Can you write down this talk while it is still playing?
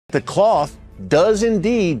The cloth does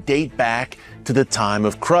indeed date back to the time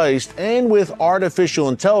of Christ, and with artificial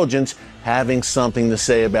intelligence having something to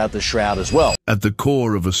say about the shroud as well. At the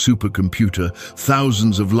core of a supercomputer,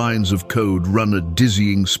 thousands of lines of code run at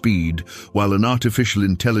dizzying speed, while an artificial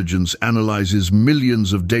intelligence analyzes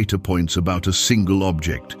millions of data points about a single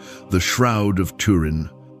object, the Shroud of Turin.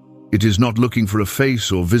 It is not looking for a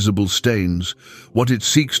face or visible stains. What it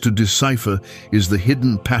seeks to decipher is the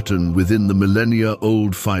hidden pattern within the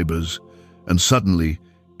millennia-old fibers. And suddenly,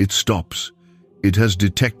 it stops. It has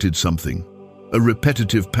detected something. A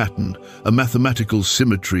repetitive pattern, a mathematical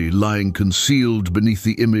symmetry lying concealed beneath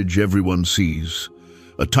the image everyone sees.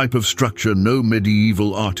 A type of structure no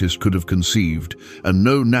medieval artist could have conceived, and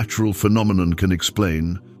no natural phenomenon can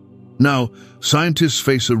explain. Now, scientists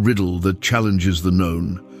face a riddle that challenges the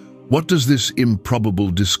known. What does this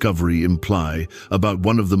improbable discovery imply about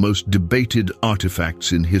one of the most debated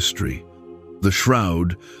artifacts in history? The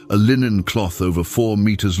shroud, a linen cloth over 4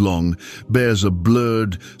 meters long, bears a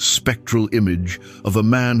blurred, spectral image of a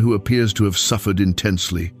man who appears to have suffered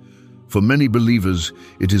intensely. For many believers,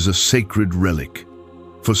 it is a sacred relic.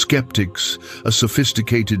 For skeptics, a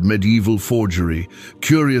sophisticated medieval forgery.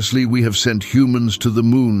 Curiously, we have sent humans to the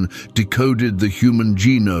moon, decoded the human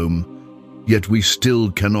genome, yet we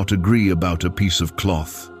still cannot agree about a piece of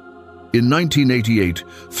cloth. In 1988,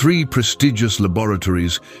 3 prestigious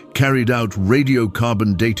laboratories carried out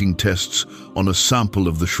radiocarbon dating tests on a sample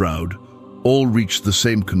of the shroud. All reached the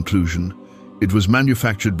same conclusion. It was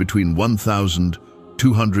manufactured between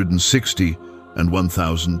 1260 and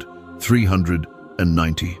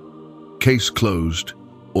 1390. Case closed,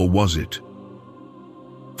 or was it?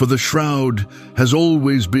 For the shroud has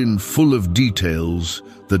always been full of details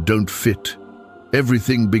that don't fit.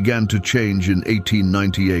 Everything began to change in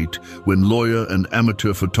 1898 when lawyer and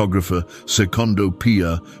amateur photographer Secondo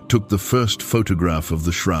Pia took the first photograph of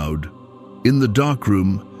the shroud. In the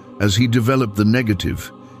darkroom, as he developed the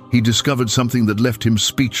negative, he discovered something that left him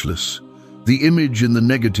speechless. The image in the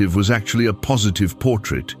negative was actually a positive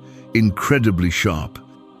portrait, incredibly sharp.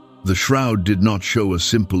 The shroud did not show a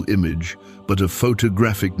simple image, but a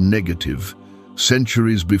photographic negative,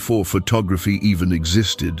 centuries before photography even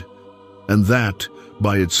existed. And that,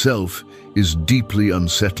 by itself, is deeply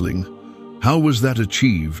unsettling. How was that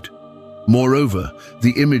achieved? Moreover,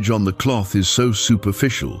 the image on the cloth is so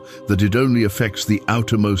superficial that it only affects the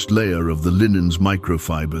outermost layer of the linen's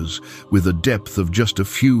microfibers, with a depth of just a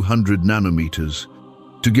few hundred nanometers.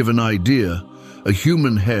 To give an idea, a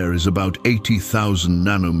human hair is about 80,000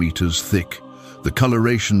 nanometers thick. The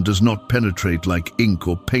coloration does not penetrate like ink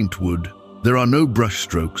or paint would. There are no brush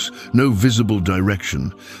strokes, no visible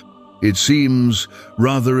direction. It seems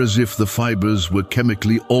rather as if the fibers were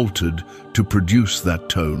chemically altered to produce that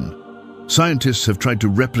tone. Scientists have tried to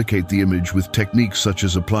replicate the image with techniques such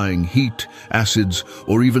as applying heat, acids,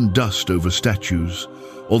 or even dust over statues.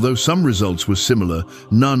 Although some results were similar,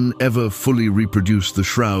 none ever fully reproduced the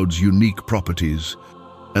shroud's unique properties.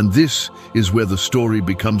 And this is where the story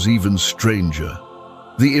becomes even stranger.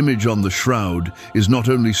 The image on the shroud is not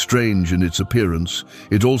only strange in its appearance,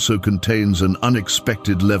 it also contains an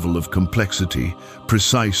unexpected level of complexity,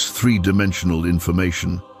 precise 3-dimensional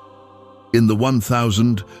information. In the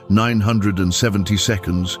 1,970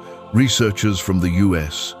 seconds, researchers from the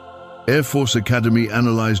US Air Force Academy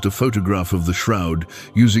analyzed a photograph of the shroud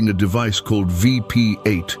using a device called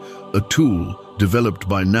VP-8, a tool developed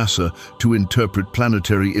by NASA to interpret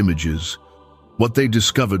planetary images. What they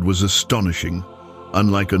discovered was astonishing.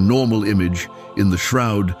 Unlike a normal image, in the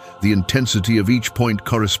shroud, the intensity of each point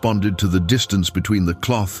corresponded to the distance between the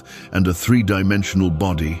cloth and a 3-dimensional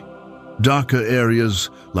body. Darker areas,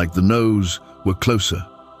 like the nose, were closer,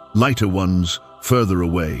 lighter ones further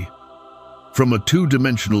away. From a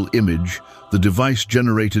 2-dimensional image, the device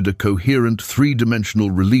generated a coherent 3-dimensional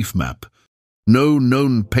relief map. No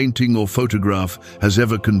known painting or photograph has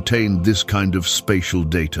ever contained this kind of spatial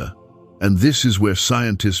data. And this is where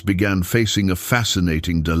scientists began facing a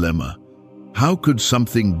fascinating dilemma. How could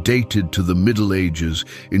something dated to the Middle Ages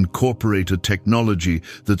incorporate a technology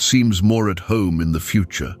that seems more at home in the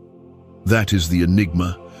future? That is the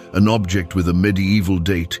enigma, an object with a medieval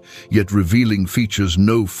date, yet revealing features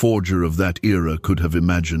no forger of that era could have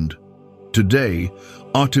imagined. Today,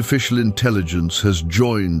 artificial intelligence has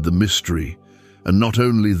joined the mystery, and not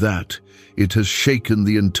only that, it has shaken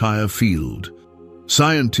the entire field.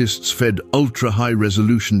 Scientists fed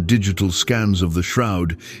ultra-high-resolution digital scans of the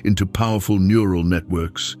shroud into powerful neural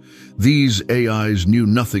networks. These AIs knew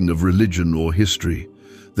nothing of religion or history.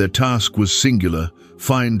 Their task was singular: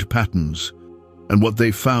 find patterns. And what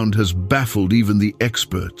they found has baffled even the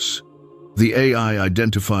experts. The AI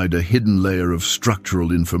identified a hidden layer of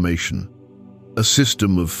structural information, a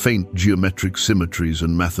system of faint geometric symmetries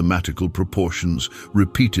and mathematical proportions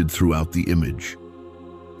repeated throughout the image.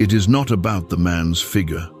 It is not about the man's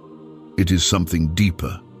figure. It is something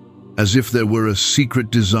deeper, as if there were a secret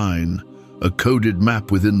design, a coded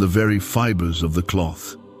map within the very fibers of the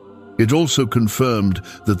cloth. It also confirmed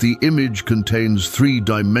that the image contains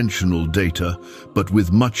three-dimensional data, but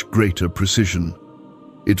with much greater precision.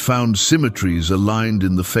 It found symmetries aligned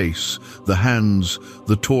in the face, the hands,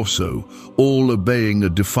 the torso, all obeying a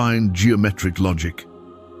defined geometric logic.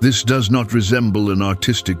 This does not resemble an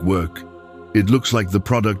artistic work. It looks like the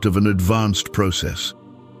product of an advanced process.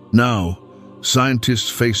 Now, scientists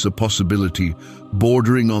face a possibility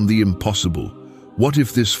bordering on the impossible. What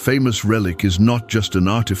if this famous relic is not just an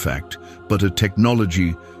artifact, but a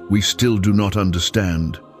technology we still do not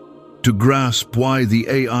understand? To grasp why the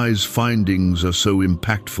AI's findings are so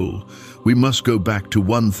impactful, we must go back to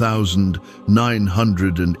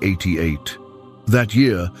 1988. That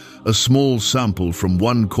year, a small sample from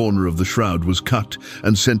one corner of the shroud was cut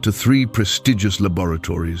and sent to three prestigious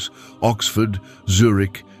laboratories: Oxford,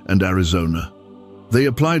 Zurich, and Arizona. They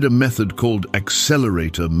applied a method called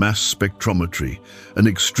accelerator mass spectrometry, an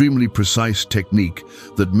extremely precise technique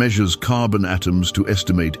that measures carbon atoms to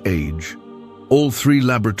estimate age. All three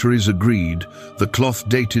laboratories agreed the cloth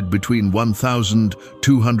dated between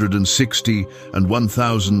 1260 and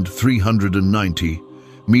 1390.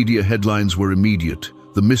 Media headlines were immediate.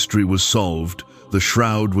 The mystery was solved. The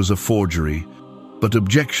shroud was a forgery. But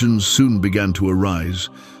objections soon began to arise.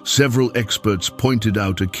 Several experts pointed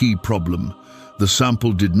out a key problem. The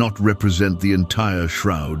sample did not represent the entire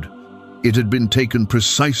shroud. It had been taken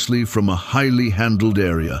precisely from a highly handled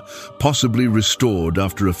area, possibly restored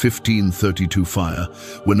after a 1532 fire,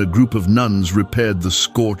 when a group of nuns repaired the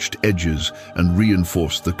scorched edges and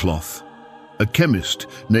reinforced the cloth. A chemist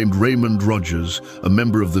named Raymond Rogers, a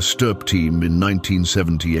member of the Stirp team in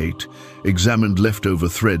 1978, examined leftover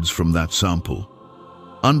threads from that sample.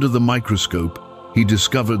 Under the microscope, he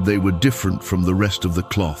discovered they were different from the rest of the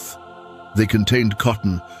cloth. They contained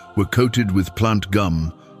cotton, were coated with plant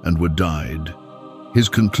gum, and were dyed. His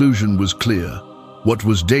conclusion was clear. What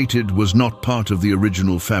was dated was not part of the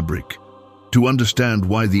original fabric. To understand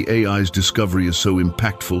why the AI's discovery is so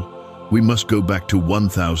impactful, we must go back to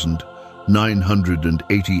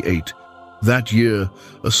 1988. That year,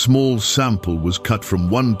 a small sample was cut from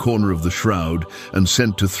one corner of the shroud and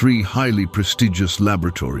sent to three highly prestigious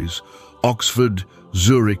laboratories: Oxford,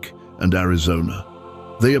 Zurich, and Arizona.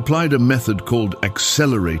 They applied a method called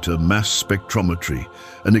accelerator mass spectrometry,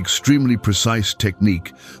 an extremely precise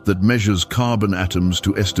technique that measures carbon atoms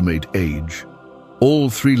to estimate age.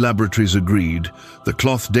 All three laboratories agreed the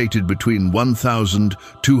cloth dated between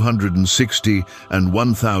 1260 and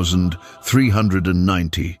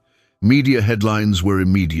 1390. Media headlines were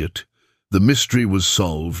immediate. The mystery was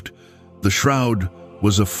solved. The shroud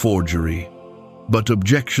was a forgery. But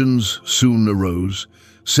objections soon arose.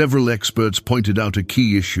 Several experts pointed out a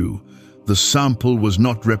key issue. The sample was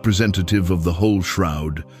not representative of the whole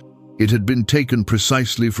shroud. It had been taken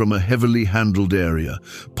precisely from a heavily handled area,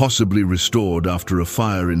 possibly restored after a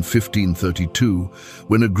fire in 1532,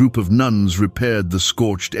 when a group of nuns repaired the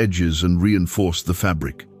scorched edges and reinforced the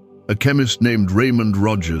fabric. A chemist named Raymond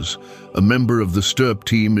Rogers, a member of the Stirp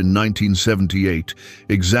team in 1978,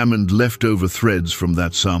 examined leftover threads from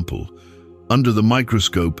that sample. Under the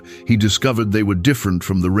microscope, he discovered they were different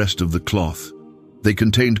from the rest of the cloth. They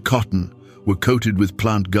contained cotton, were coated with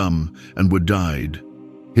plant gum, and were dyed.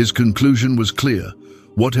 His conclusion was clear.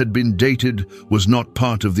 What had been dated was not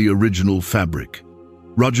part of the original fabric.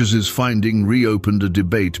 Rogers's finding reopened a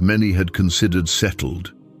debate many had considered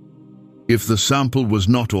settled. If the sample was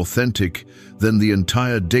not authentic, then the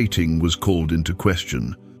entire dating was called into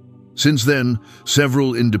question. Since then,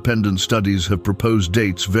 several independent studies have proposed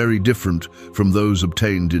dates very different from those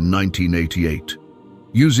obtained in 1988.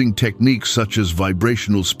 Using techniques such as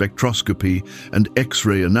vibrational spectroscopy and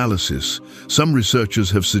X-ray analysis, some researchers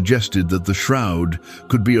have suggested that the shroud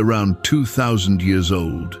could be around 2,000 years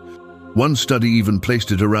old. One study even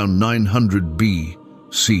placed it around 900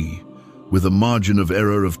 BC, with a margin of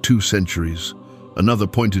error of 2 centuries. Another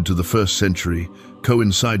pointed to the 1st century,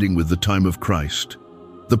 coinciding with the time of Christ.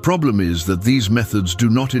 The problem is that these methods do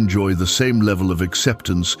not enjoy the same level of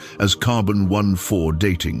acceptance as carbon-14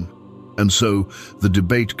 dating. And so, the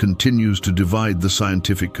debate continues to divide the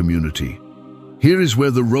scientific community. Here is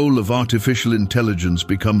where the role of artificial intelligence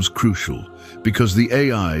becomes crucial, because the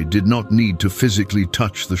AI did not need to physically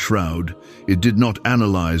touch the shroud. It did not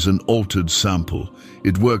analyze an altered sample.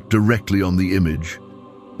 It worked directly on the image.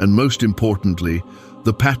 And most importantly,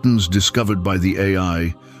 The patterns discovered by the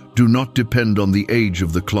AI do not depend on the age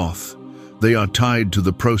of the cloth. They are tied to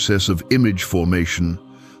the process of image formation.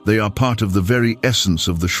 They are part of the very essence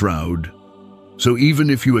of the shroud. So even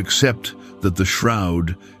if you accept that the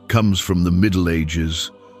shroud comes from the Middle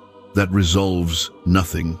Ages, that resolves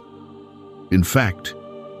nothing. In fact,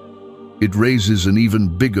 it raises an even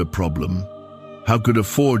bigger problem. How could a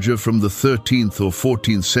forger from the 13th or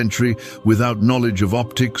 14th century, without knowledge of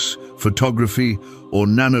optics, photography, or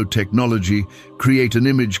nanotechnology, create an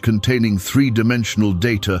image containing three-dimensional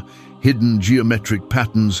data, hidden geometric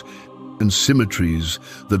patterns, and symmetries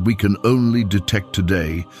that we can only detect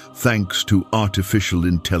today thanks to artificial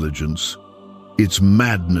intelligence? It's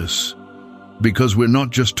madness, because we're not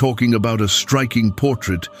just talking about a striking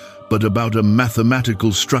portrait, but about a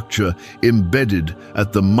mathematical structure embedded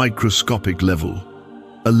at the microscopic level.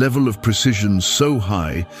 A level of precision so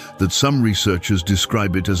high that some researchers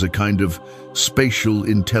describe it as a kind of spatial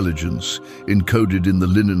intelligence encoded in the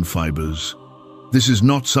linen fibers. This is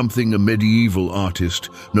not something a medieval artist,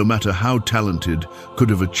 no matter how talented, could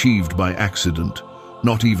have achieved by accident,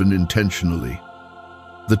 not even intentionally.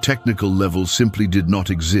 The technical level simply did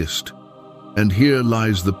not exist. And here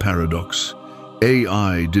lies the paradox.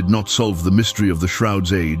 AI did not solve the mystery of the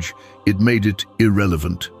Shroud's age, it made it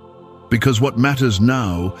irrelevant. Because what matters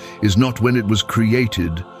now is not when it was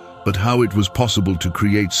created, but how it was possible to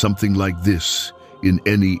create something like this in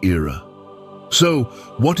any era. So,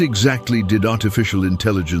 what exactly did artificial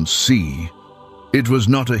intelligence see? It was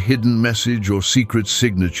not a hidden message or secret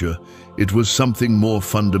signature, it was something more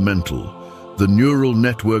fundamental. The neural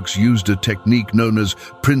networks used a technique known as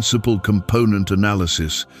principal component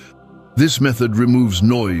analysis. This method removes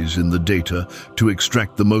noise in the data to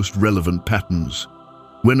extract the most relevant patterns.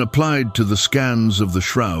 When applied to the scans of the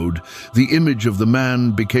shroud, the image of the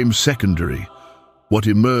man became secondary. What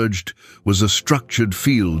emerged was a structured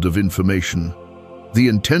field of information. The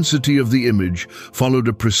intensity of the image followed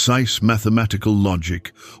a precise mathematical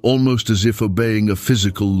logic, almost as if obeying a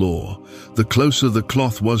physical law. The closer the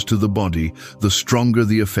cloth was to the body, the stronger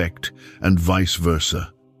the effect, and vice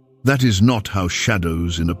versa. That is not how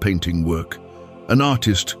shadows in a painting work. An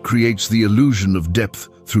artist creates the illusion of depth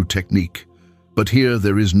through technique. But here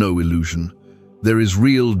there is no illusion. There is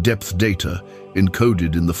real depth data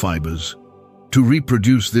encoded in the fibers. To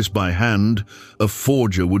reproduce this by hand, a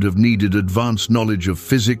forger would have needed advanced knowledge of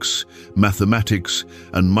physics, mathematics,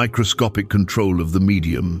 and microscopic control of the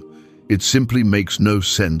medium. It simply makes no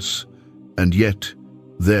sense. And yet,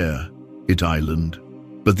 there, it island.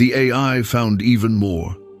 But the AI found even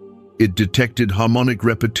more. It detected harmonic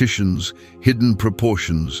repetitions, hidden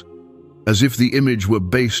proportions, as if the image were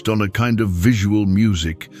based on a kind of visual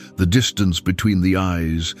music, the distance between the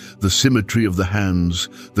eyes, the symmetry of the hands,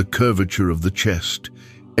 the curvature of the chest.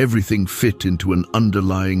 Everything fit into an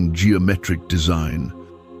underlying geometric design.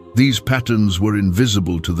 These patterns were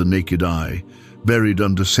invisible to the naked eye, buried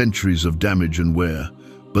under centuries of damage and wear,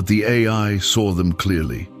 but the AI saw them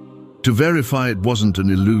clearly. To verify it wasn't an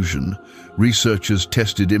illusion, researchers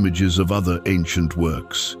tested images of other ancient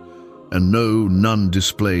works. And no, none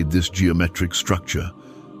displayed this geometric structure.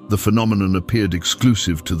 The phenomenon appeared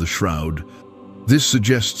exclusive to the shroud. This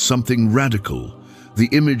suggests something radical. The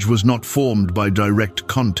image was not formed by direct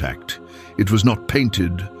contact. It was not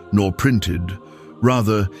painted nor printed.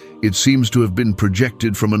 Rather, it seems to have been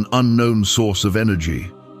projected from an unknown source of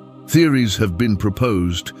energy. Theories have been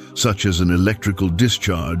proposed, such as an electrical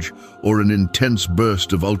discharge or an intense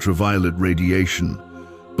burst of ultraviolet radiation,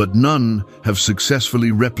 but none have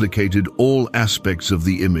successfully replicated all aspects of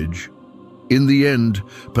the image. In the end,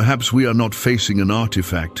 perhaps we are not facing an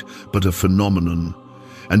artifact, but a phenomenon.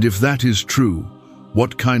 And if that is true,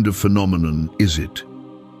 what kind of phenomenon is it?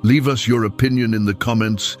 Leave us your opinion in the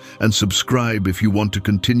comments and subscribe if you want to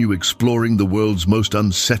continue exploring the world's most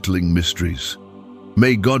unsettling mysteries.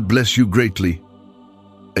 May God bless you greatly.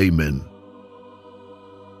 Amen.